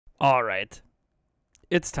All right,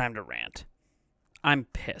 it's time to rant. I'm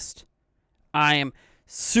pissed. I am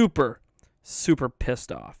super, super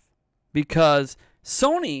pissed off because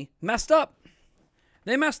Sony messed up.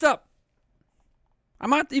 They messed up.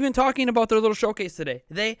 I'm not even talking about their little showcase today.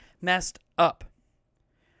 They messed up.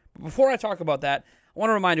 But before I talk about that, I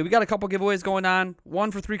want to remind you, we got a couple giveaways going on.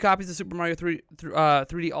 One for 3 copies of Super Mario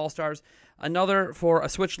 3D All-Stars. Another for a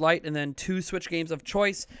Switch Lite, and then 2 Switch games of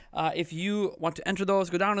choice. If you want to enter those,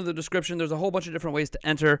 go down in the description. There's a whole bunch of different ways to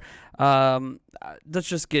enter. Let's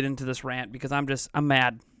just get into this rant because I'm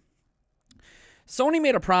mad. Sony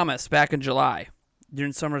made a promise back in July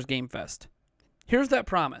during Summer's Game Fest. Here's that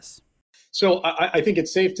promise. So I think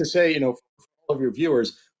it's safe to say, for all of your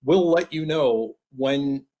viewers, we'll let you know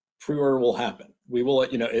when pre-order will happen. We will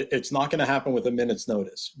let you know. It's not going to happen with a minute's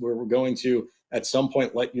notice. We're going to, at some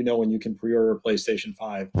point, let you know when you can pre-order a PlayStation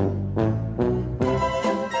 5.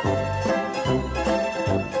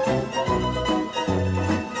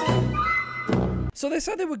 So they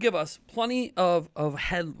said they would give us plenty of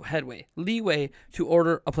leeway to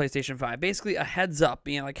order a PlayStation 5. Basically a heads up,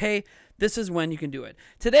 being like, hey, this is when you can do it.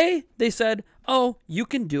 Today, they said, oh, you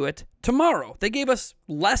can do it tomorrow. They gave us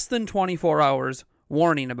less than 24 hours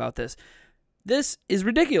warning about this. This is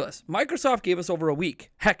ridiculous. Microsoft gave us over a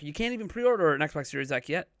week. Heck, you can't even pre-order an Xbox Series X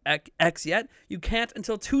yet. You can't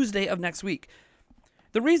until Tuesday of next week.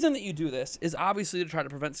 The reason that you do this is obviously to try to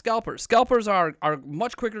prevent scalpers. Scalpers are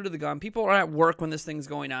much quicker to the gun. People are at work when this thing's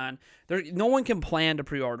going on. No one can plan to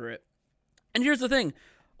pre-order it. And here's the thing.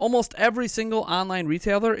 Almost every single online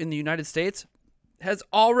retailer in the United States has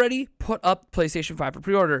already put up PlayStation 5 for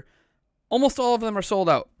pre-order. Almost all of them are sold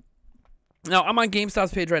out. Now, I'm on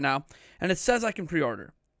GameStop's page right now, and it says I can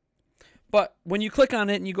pre-order. But when you click on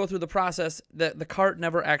it and you go through the process, the cart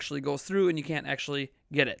never actually goes through, and you can't actually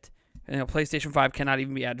get it. And, PlayStation 5 cannot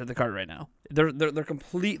even be added to the cart right now. They're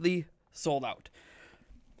completely sold out.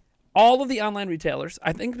 All of the online retailers,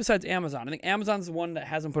 I think besides Amazon, I think Amazon's the one that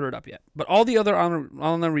hasn't put it up yet. But all the other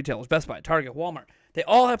online retailers, Best Buy, Target, Walmart, they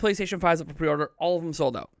all have PlayStation 5s up for pre-order. All of them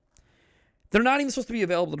sold out. They're not even supposed to be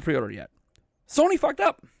available to pre-order yet. Sony fucked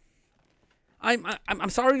up.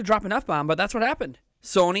 I'm sorry to drop an F-bomb, but that's what happened.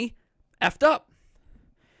 Sony effed up.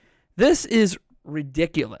 This is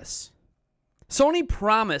ridiculous. Sony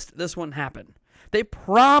promised this wouldn't happen. They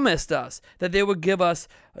promised us that they would give us,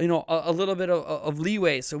 a little bit of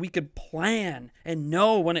leeway so we could plan and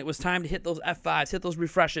know when it was time to hit those F5s, hit those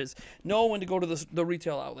refreshes, know when to go to the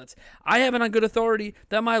retail outlets. I have it on good authority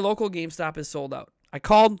that my local GameStop is sold out. I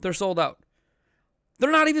called, they're sold out.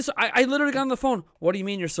 They're not even, I literally got on the phone. What do you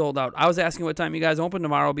mean you're sold out? I was asking what time you guys open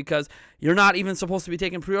tomorrow because you're not even supposed to be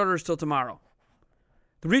taking pre-orders till tomorrow.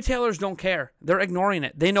 The retailers don't care. They're ignoring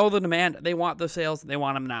it. They know the demand. They want the sales. They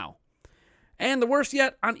want them now. And the worst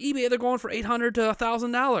yet, on eBay, they're going for $800 to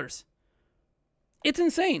 $1,000. It's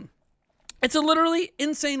insane. It's a literally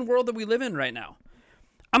insane world that we live in right now.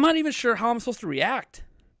 I'm not even sure how I'm supposed to react.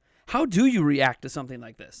 How do you react to something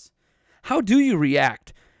like this? How do you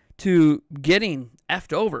react to getting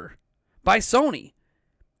effed over by Sony?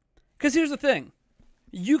 Because here's the thing.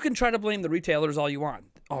 You can try to blame the retailers all you want.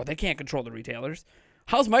 Oh, they can't control the retailers.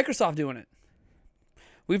 How's Microsoft doing it?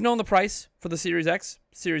 We've known the price for the Series X,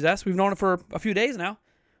 Series S. We've known it for a few days now.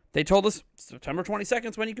 They told us September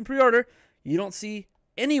 22nd is when you can pre-order. You don't see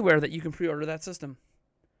anywhere that you can pre-order that system.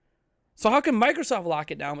 So how can Microsoft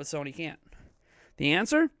lock it down but Sony can't? The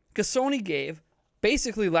answer? Because Sony gave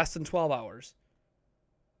basically less than 12 hours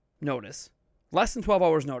notice. Less than 12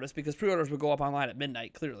 hours notice because pre-orders would go up online at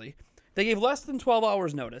midnight, clearly. They gave less than 12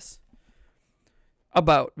 hours notice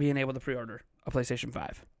about being able to pre-order a PlayStation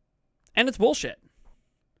 5. And it's bullshit.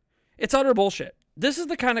 It's utter bullshit. This is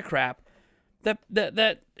the kind of crap that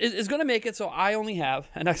is going to make it so I only have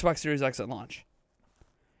an Xbox Series X at launch.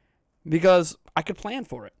 Because I could plan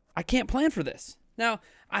for it. I can't plan for this. Now,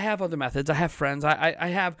 I have other methods. I have friends. I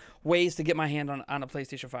have ways to get my hand on a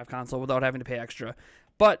PlayStation 5 console without having to pay extra.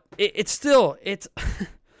 But it's still,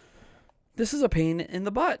 this is a pain in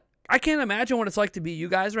the butt. I can't imagine what it's like to be you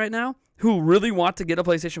guys right now who really want to get a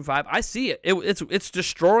PlayStation 5. I see it. It's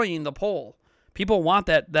destroying the poll. People want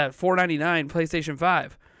that $499 PlayStation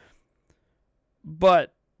 5.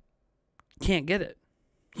 But can't get it.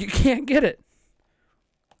 You can't get it.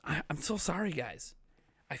 I'm so sorry, guys.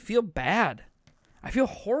 I feel bad. I feel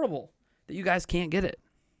horrible that you guys can't get it.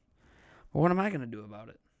 But what am I going to do about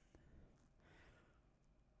it?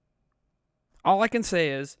 All I can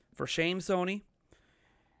say is, for shame, Sony.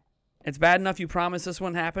 It's bad enough you promised this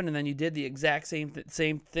wouldn't happen, and then you did the exact same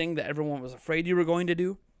thing that everyone was afraid you were going to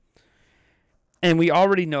do. And we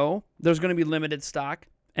already know there's going to be limited stock,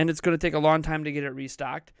 and it's going to take a long time to get it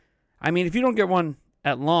restocked. I mean, if you don't get one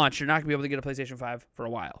at launch, you're not going to be able to get a PlayStation 5 for a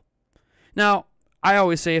while. Now, I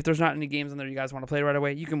always say if there's not any games on there you guys want to play right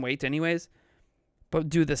away, you can wait anyways. But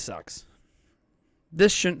dude, this sucks.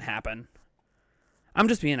 This shouldn't happen. I'm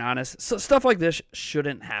just being honest. So stuff like this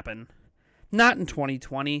shouldn't happen. Not in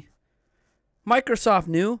 2020. Microsoft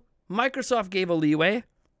knew. Microsoft gave a leeway.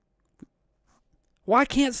 Why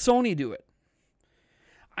can't Sony do it?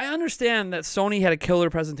 I understand that Sony had a killer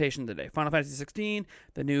presentation today. Final Fantasy 16,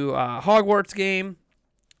 the new Hogwarts game,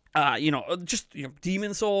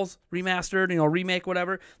 Demon Souls remastered, remake,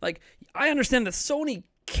 whatever. Like, I understand that Sony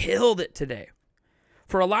killed it today.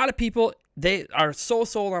 For a lot of people, they are so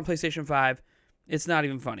sold on PlayStation 5, it's not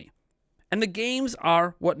even funny. And the games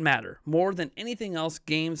are what matter. More than anything else,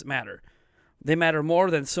 games matter. They matter more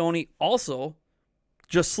than Sony also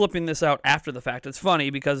just slipping this out after the fact. It's funny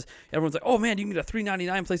because everyone's like, oh man, you can get a $399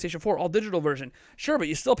 PlayStation 4 all digital version. Sure, but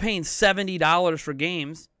you're still paying $70 for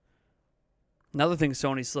games. Another thing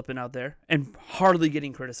Sony's slipping out there and hardly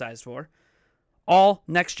getting criticized for. All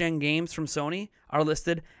next-gen games from Sony are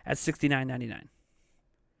listed at $69.99.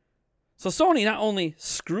 So Sony not only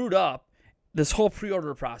screwed up this whole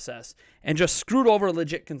pre-order process and just screwed over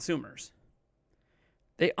legit consumers,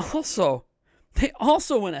 they also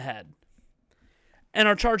went ahead and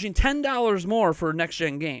are charging $10 more for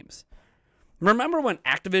next-gen games. Remember when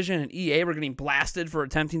Activision and EA were getting blasted for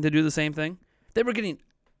attempting to do the same thing? They were getting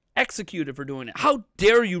executed for doing it. How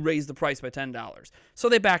dare you raise the price by $10? So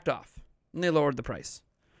they backed off, and they lowered the price.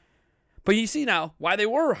 But you see now why they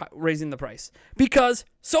were raising the price. Because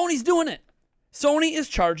Sony's doing it. Sony is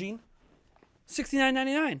charging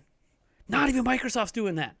 $69.99. Not even Microsoft's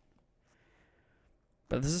doing that.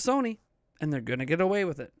 But this is Sony, and they're going to get away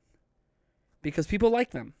with it. Because people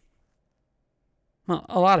like them. Well,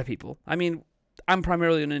 a lot of people. I mean, I'm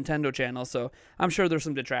primarily a Nintendo channel, so I'm sure there's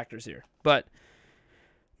some detractors here. But,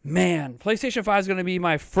 man, PlayStation 5 is going to be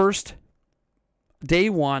my first day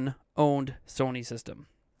one owned Sony system.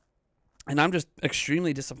 And I'm just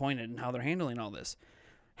extremely disappointed in how they're handling all this.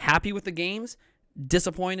 Happy with the games,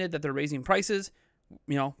 disappointed that they're raising prices,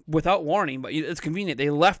 without warning, but it's convenient.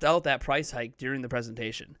 They left out that price hike during the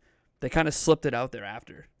presentation. They kind of slipped it out there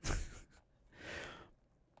after.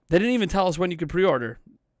 They didn't even tell us when you could pre-order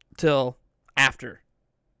till after.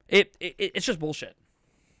 It's just bullshit.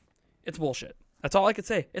 It's bullshit. That's all I could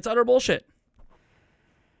say. It's utter bullshit.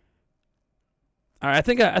 All right, I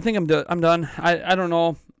think I'm done. I don't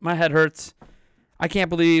know. My head hurts. I can't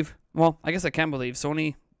believe. Well, I guess I can believe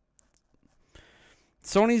Sony's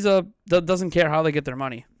doesn't care how they get their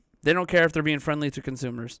money. They don't care if they're being friendly to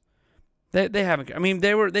consumers. They haven't. I mean,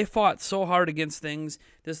 they fought so hard against things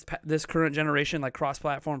this current generation, like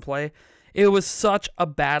cross-platform play. It was such a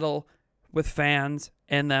battle with fans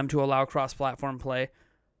and them to allow cross-platform play,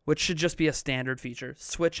 which should just be a standard feature.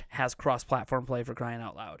 Switch has cross-platform play, for crying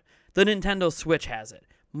out loud. The Nintendo Switch has it.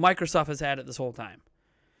 Microsoft has had it this whole time.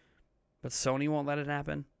 But Sony won't let it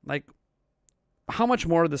happen. Like, how much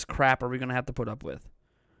more of this crap are we going to have to put up with?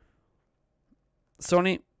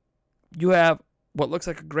 Sony, you have what looks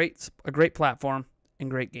like a great platform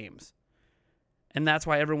and great games. And that's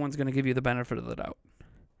why everyone's going to give you the benefit of the doubt.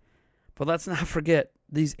 But let's not forget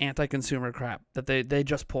these anti-consumer crap that they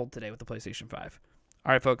just pulled today with the PlayStation 5.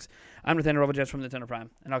 All right, folks. I'm Nathaniel Robojets from Nintendo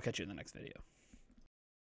Prime, and I'll catch you in the next video.